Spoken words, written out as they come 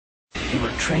He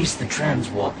will trace the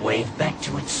transwarp wave back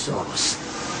to its source.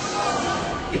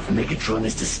 If Megatron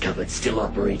is discovered still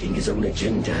operating his own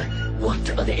agenda, what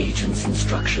are the agent's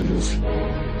instructions?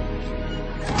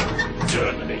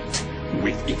 Terminate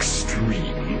with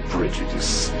extreme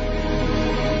prejudice.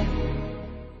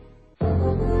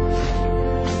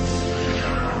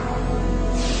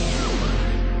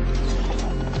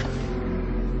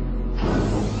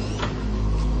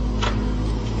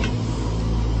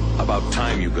 About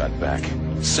time you got back.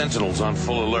 Sentinels on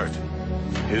full alert.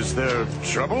 Is there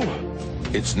trouble?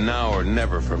 It's now or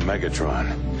never for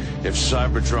Megatron. If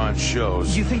Cybertron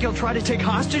shows... You think he'll try to take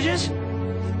hostages?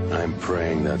 I'm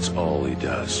praying that's all he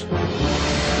does.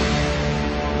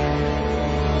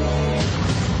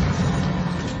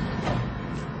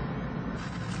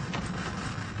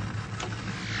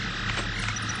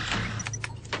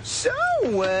 So,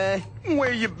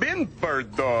 where you been,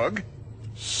 bird dog?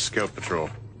 Scout patrol.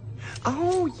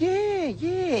 Oh,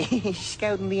 yeah.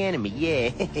 Scouting the enemy, yeah.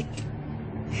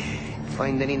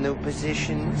 Find any new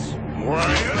positions?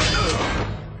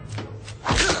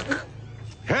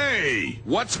 Hey!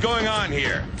 What's going on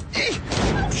here?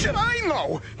 How should I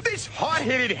know? This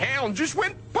hot-headed hound just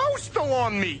went postal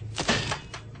on me!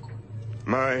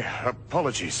 My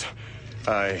apologies.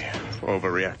 I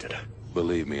overreacted.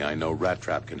 Believe me, I know Rat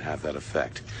Trap can have that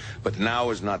effect. But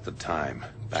now is not the time.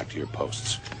 Back to your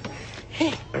posts.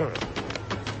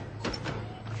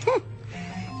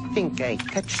 Think I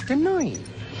touched the knife.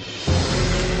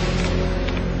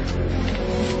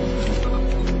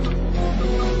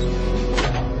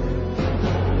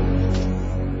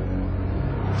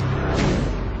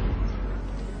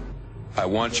 I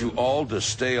want you all to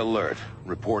stay alert.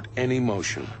 Report any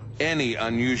motion, any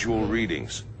unusual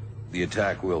readings. The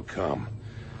attack will come,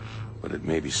 but it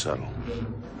may be subtle.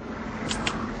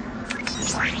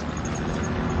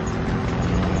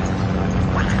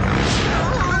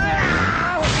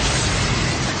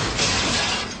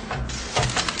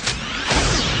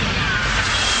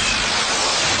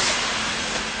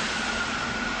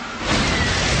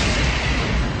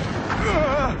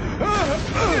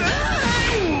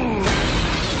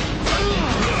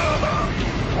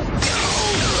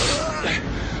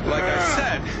 Like I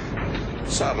said,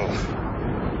 subtle.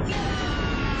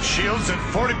 Shields at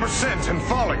 40% and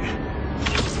falling.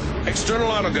 External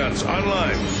autoguns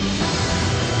online.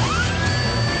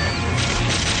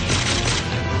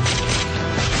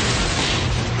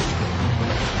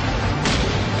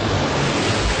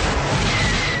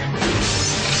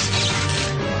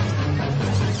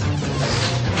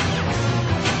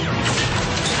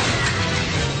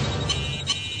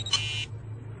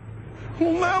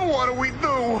 Well, now what do we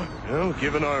do? Well,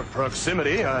 given our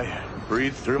proximity, I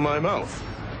breathe through my mouth.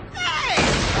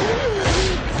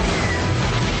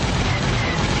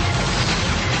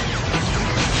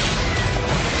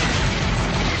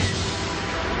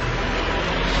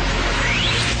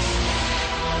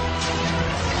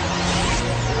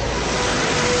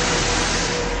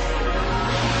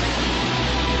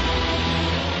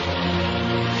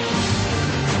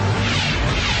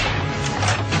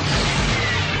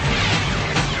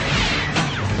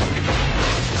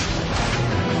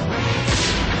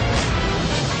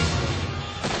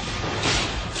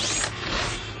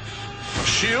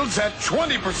 Shields at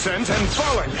 20% and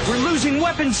falling. We're losing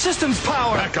weapon systems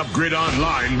power! Backup grid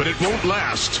online, but it won't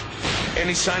last.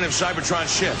 Any sign of Cybertron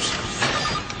ships?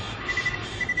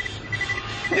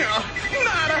 Yeah,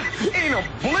 nada. Ain't a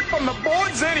blip on the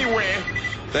boards anywhere.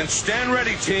 Then stand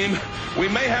ready, team. We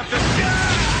may have to...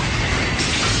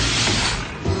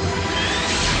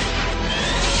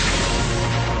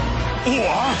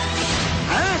 What?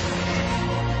 Huh?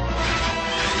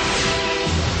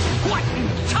 What in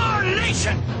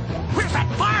tarnation? Where's that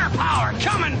firepower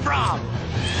coming from?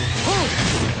 Oh,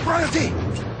 royalty!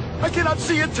 I cannot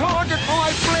see a target for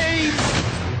my blades!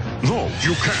 No,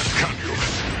 you can you?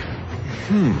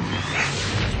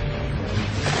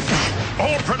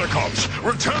 All Predacons,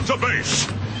 return to base!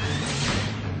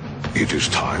 It is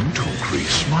time to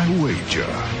increase my wager.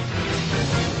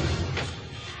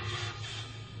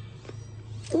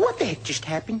 What the heck just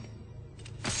happened?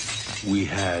 We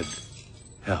had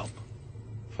help.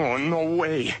 Oh, no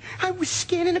way. I was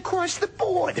scanning across the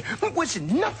board. There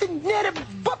wasn't nothing net a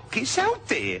buckus out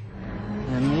there.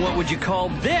 And what would you call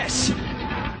this?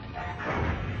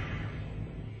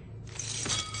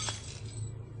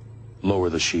 Lower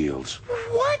the shields.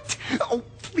 What? Oh,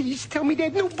 please tell me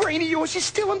that new brain of yours is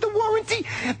still under warranty.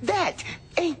 That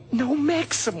ain't no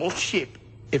Maximal ship.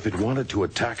 If it wanted to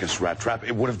attack us, Rat Trap,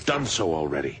 it would have done so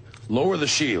already. Lower the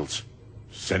shields.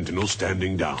 Sentinel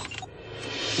standing down.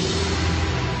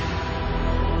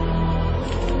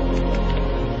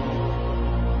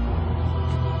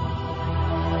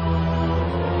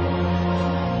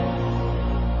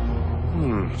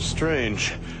 Strange.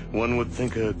 One would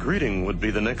think a greeting would be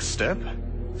the next step.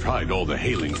 Tried all the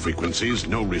hailing frequencies,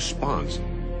 no response.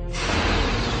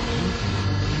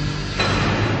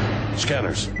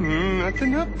 Scanners.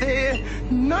 Nothing up there.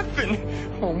 Nothing.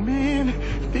 Oh, man.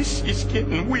 This is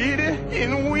getting weirder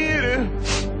and weirder.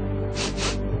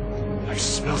 I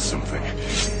smell something.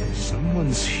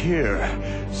 Someone's here.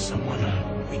 Someone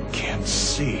we can't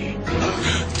see.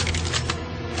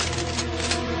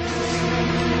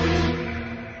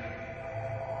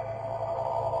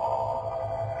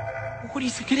 What do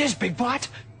you think it is, Big Bot?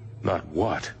 Not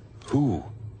what. Who?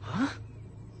 Huh?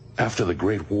 After the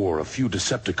Great War, a few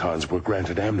Decepticons were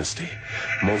granted amnesty.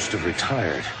 Most have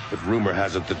retired, but rumor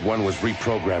has it that one was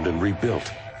reprogrammed and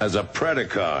rebuilt as a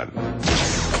Predacon.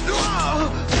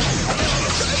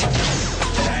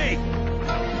 Hey!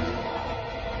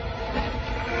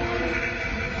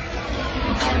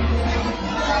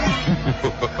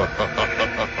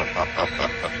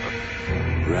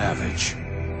 Ravage.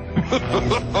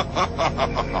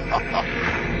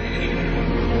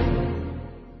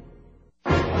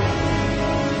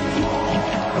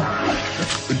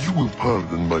 You will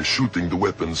pardon my shooting the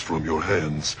weapons from your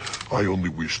hands. I only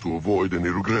wish to avoid any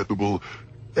regrettable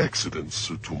accidents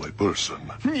to my person.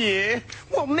 Yeah?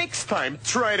 Well, next time,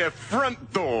 try the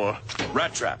front door.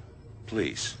 Rat trap,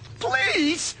 please.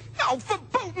 Please? Oh, for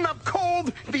booting up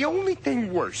cold. The only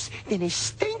thing worse than a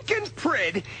stinking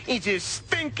pred is a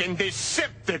stinking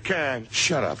Decepticon.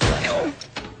 Shut up, Rat Trap.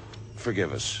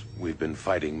 Forgive us. We've been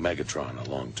fighting Megatron a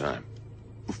long time.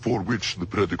 For which the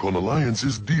Predacon Alliance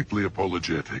is deeply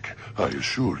apologetic, I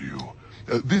assure you.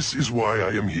 This is why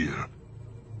I am here.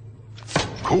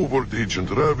 Covert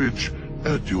Agent Ravage,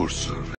 at your service.